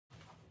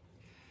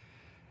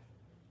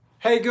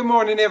Hey, good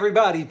morning,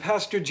 everybody.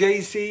 Pastor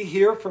JC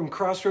here from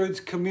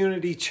Crossroads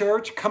Community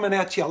Church, coming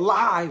at you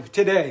live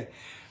today.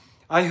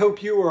 I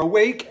hope you are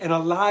awake and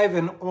alive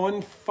and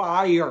on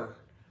fire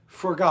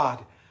for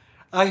God.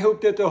 I hope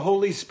that the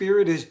Holy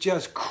Spirit is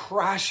just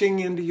crashing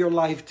into your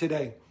life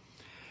today.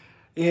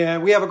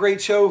 And we have a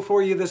great show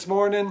for you this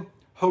morning.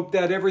 Hope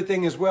that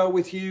everything is well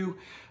with you.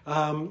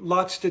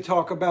 Lots to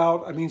talk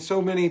about. I mean,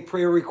 so many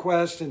prayer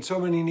requests and so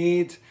many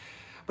needs.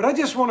 But I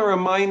just want to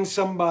remind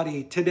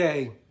somebody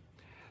today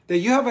that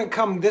you haven't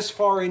come this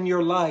far in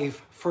your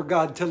life for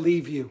God to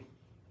leave you.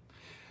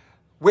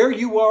 Where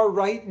you are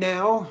right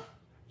now,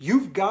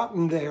 you've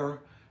gotten there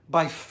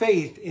by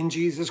faith in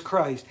Jesus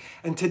Christ.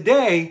 And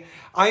today,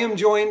 I am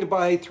joined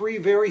by three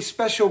very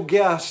special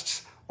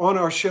guests on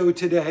our show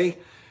today.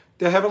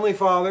 The Heavenly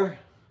Father,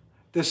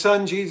 the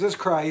Son, Jesus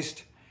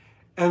Christ,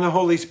 and the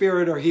Holy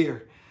Spirit are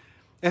here.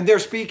 And they're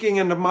speaking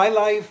into my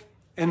life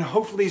and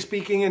hopefully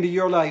speaking into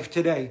your life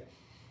today.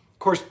 Of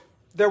course,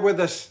 they're with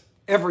us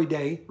every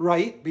day,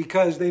 right?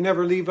 Because they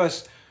never leave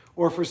us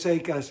or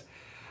forsake us.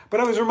 But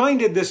I was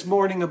reminded this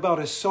morning about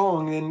a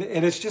song, and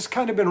it's just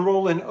kind of been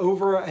rolling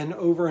over and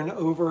over and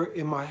over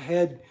in my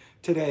head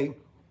today.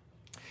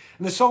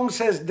 And the song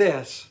says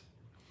this: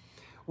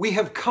 we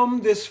have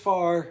come this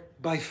far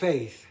by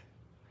faith,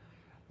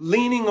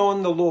 leaning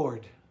on the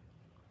Lord,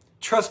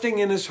 trusting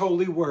in His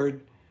holy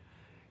word.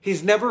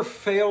 He's never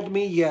failed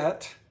me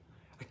yet.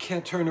 I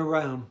can't turn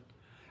around.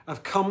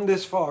 I've come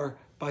this far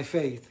by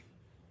faith.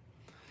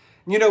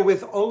 You know,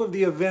 with all of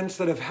the events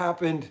that have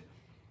happened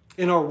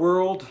in our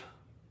world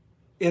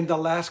in the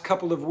last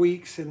couple of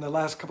weeks, in the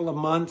last couple of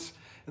months,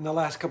 in the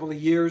last couple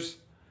of years,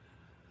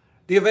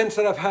 the events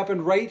that have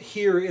happened right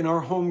here in our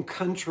home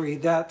country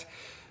that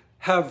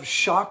have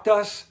shocked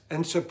us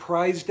and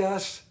surprised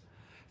us,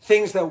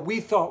 things that we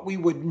thought we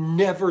would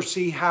never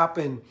see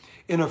happen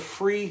in a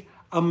free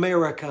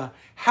America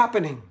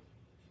happening.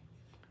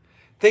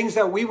 Things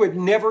that we would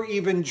never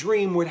even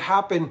dream would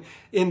happen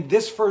in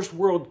this first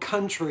world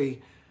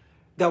country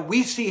that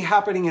we see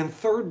happening in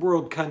third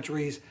world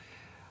countries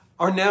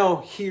are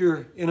now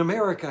here in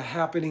America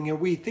happening. And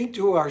we think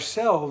to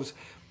ourselves,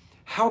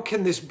 how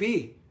can this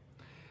be?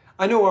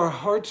 I know our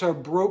hearts are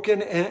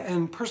broken,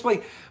 and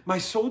personally, my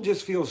soul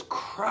just feels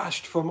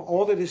crushed from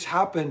all that has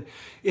happened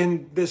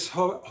in this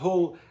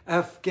whole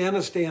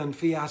Afghanistan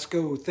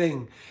fiasco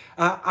thing.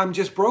 I'm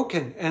just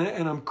broken,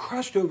 and I'm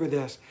crushed over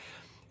this.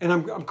 And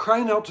I'm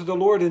crying out to the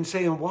Lord and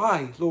saying,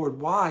 why,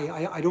 Lord,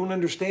 why? I don't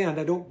understand.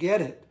 I don't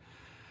get it.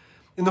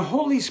 And the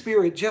Holy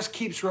Spirit just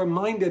keeps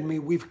reminding me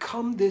we've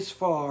come this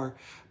far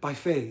by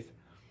faith.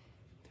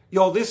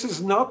 Y'all, this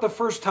is not the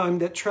first time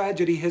that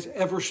tragedy has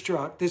ever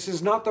struck. This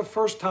is not the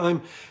first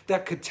time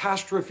that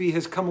catastrophe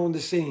has come on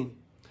the scene.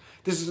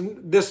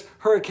 This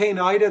Hurricane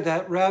Ida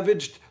that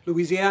ravaged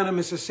Louisiana,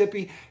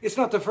 Mississippi, it's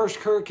not the first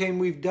hurricane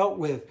we've dealt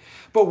with.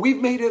 But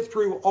we've made it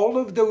through all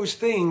of those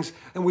things,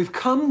 and we've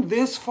come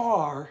this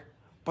far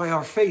by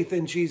our faith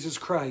in Jesus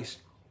Christ.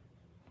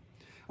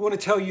 I want to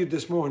tell you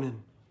this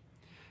morning,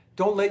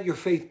 don't let your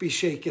faith be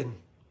shaken.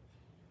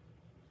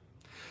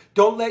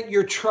 Don't let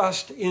your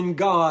trust in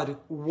God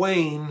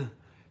wane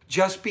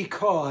just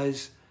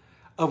because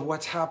of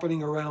what's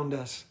happening around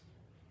us.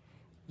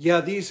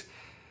 Yeah, these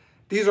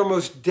are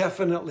most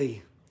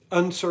definitely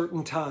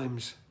uncertain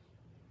times.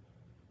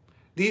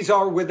 These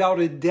are without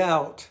a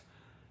doubt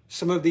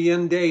some of the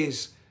end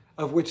days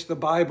of which the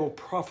Bible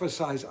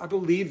prophesies. I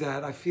believe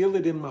that. I feel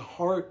it in my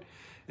heart,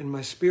 in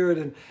my spirit.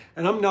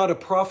 And I'm not a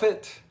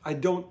prophet. I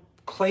don't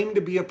claim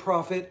to be a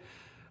prophet,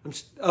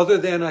 other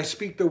than I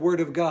speak the word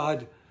of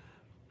God.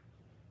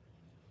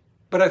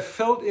 But I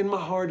felt in my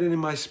heart and in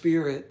my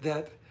spirit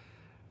that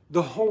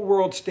the whole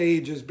world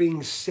stage is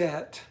being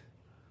set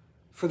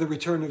for the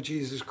return of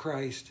Jesus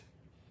Christ.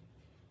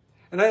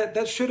 And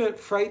that shouldn't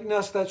frighten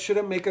us. That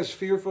shouldn't make us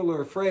fearful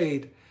or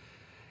afraid.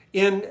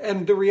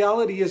 And the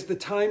reality is the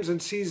times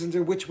and seasons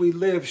in which we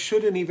live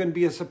shouldn't even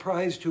be a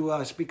surprise to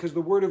us, because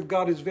the word of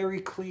God is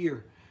very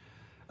clear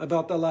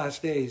about the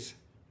last days.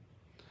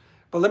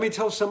 But let me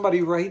tell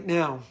somebody right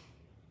now,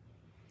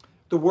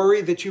 the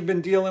worry that you've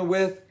been dealing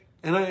with,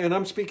 and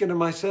I'm speaking to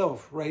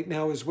myself right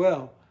now as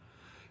well,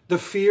 the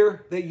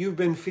fear that you've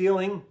been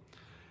feeling,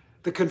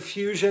 the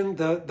confusion,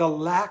 the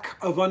lack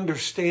of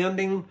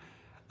understanding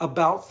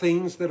about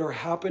things that are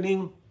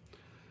happening,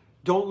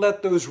 don't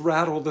let those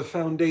rattle the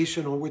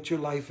foundation on which your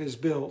life is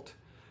built.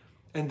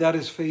 And that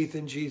is faith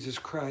in Jesus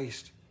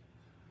Christ.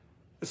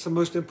 It's the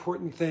most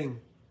important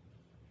thing.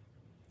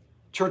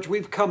 Church,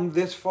 we've come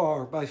this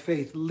far by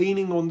faith,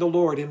 leaning on the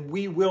Lord, and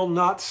we will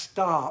not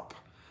stop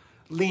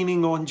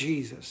leaning on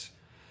Jesus.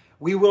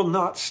 We will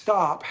not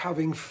stop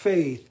having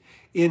faith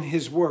in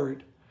His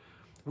word.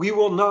 We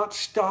will not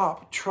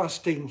stop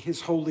trusting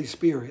His Holy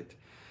Spirit,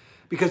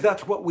 because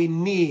that's what we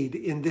need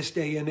in this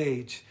day and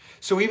age.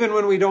 So even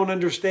when we don't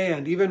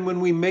understand, even when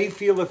we may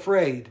feel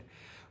afraid,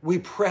 we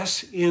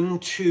press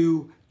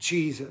into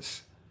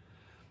Jesus,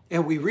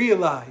 and we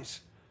realize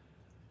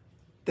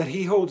that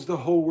He holds the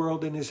whole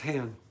world in His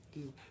hand.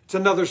 It's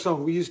another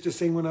song we used to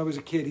sing when I was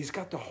a kid. He's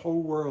got the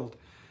whole world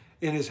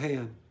in His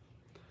hand.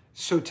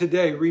 So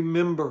today,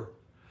 remember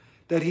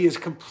that he is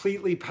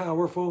completely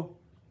powerful.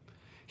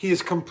 He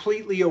is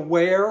completely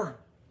aware.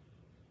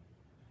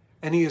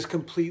 And he is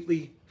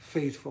completely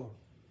faithful.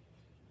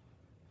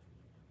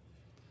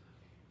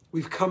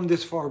 We've come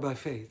this far by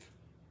faith.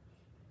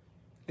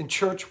 And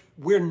church,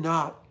 we're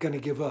not going to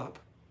give up.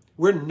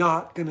 We're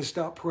not going to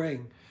stop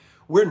praying.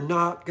 We're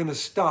not going to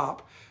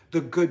stop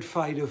the good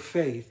fight of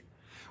faith.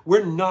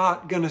 We're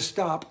not going to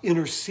stop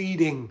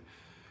interceding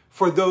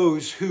for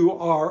those who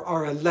are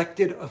our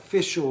elected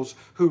officials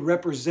who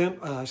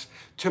represent us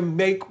to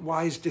make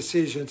wise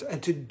decisions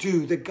and to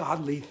do the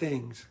godly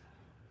things.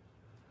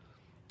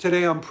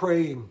 Today I'm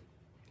praying.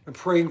 I'm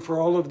praying for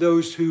all of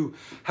those who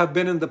have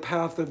been in the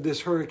path of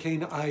this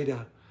Hurricane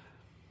Ida.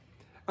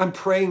 I'm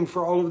praying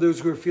for all of those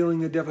who are feeling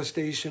the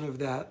devastation of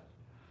that.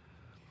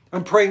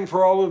 I'm praying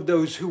for all of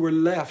those who were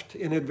left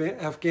in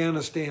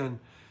Afghanistan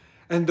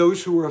and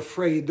those who are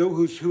afraid,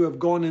 those who have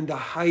gone into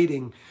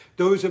hiding,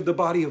 those of the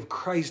body of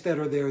Christ that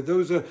are there,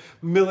 those are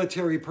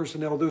military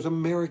personnel, those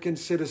American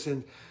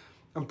citizens.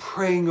 I'm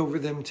praying over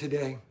them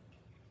today.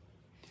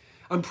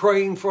 I'm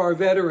praying for our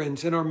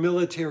veterans and our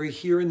military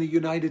here in the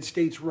United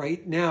States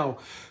right now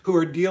who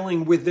are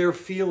dealing with their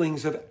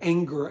feelings of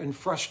anger and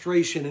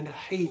frustration and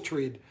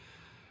hatred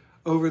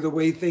over the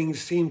way things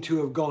seem to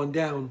have gone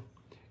down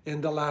in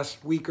the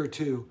last week or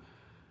two.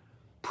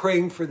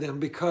 Praying for them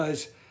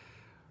because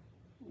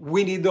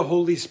we need the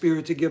Holy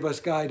Spirit to give us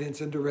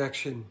guidance and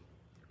direction.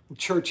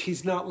 Church,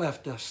 he's not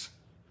left us.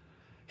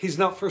 He's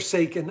not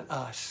forsaken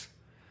us.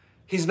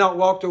 He's not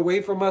walked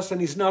away from us, and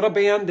he's not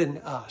abandoned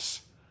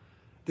us.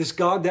 This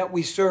God that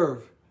we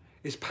serve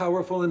is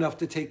powerful enough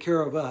to take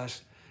care of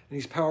us, and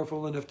he's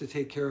powerful enough to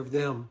take care of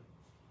them.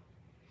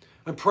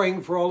 I'm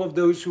praying for all of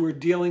those who are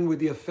dealing with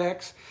the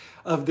effects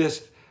of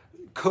this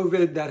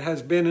COVID that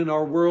has been in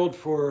our world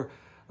for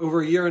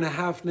over a year and a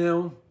half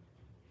now.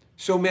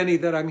 So many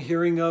that I'm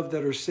hearing of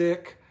that are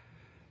sick,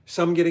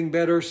 some getting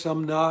better,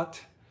 some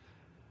not.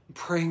 I'm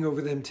praying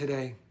over them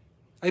today.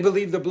 I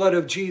believe the blood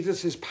of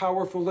Jesus is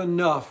powerful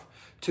enough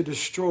to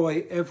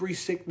destroy every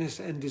sickness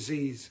and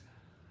disease.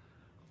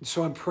 And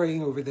so I'm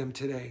praying over them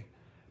today,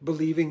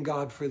 believing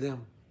God for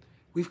them.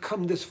 We've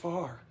come this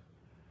far.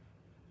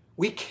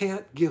 We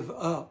can't give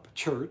up,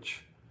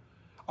 church.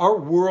 Our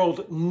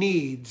world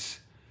needs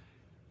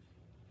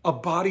a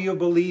body of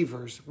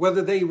believers,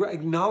 whether they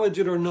acknowledge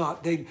it or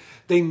not. They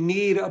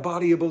need a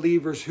body of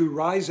believers who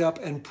rise up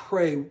and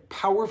pray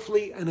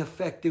powerfully and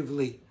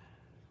effectively.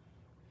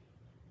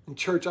 And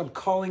church, I'm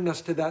calling us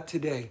to that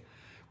today.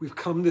 We've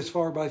come this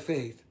far by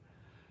faith.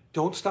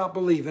 Don't stop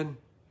believing.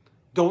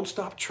 Don't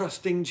stop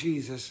trusting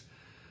Jesus,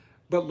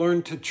 but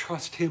learn to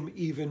trust him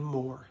even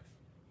more.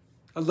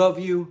 I love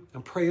you.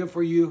 I'm praying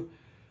for you.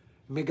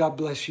 May God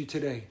bless you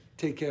today.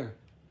 Take care.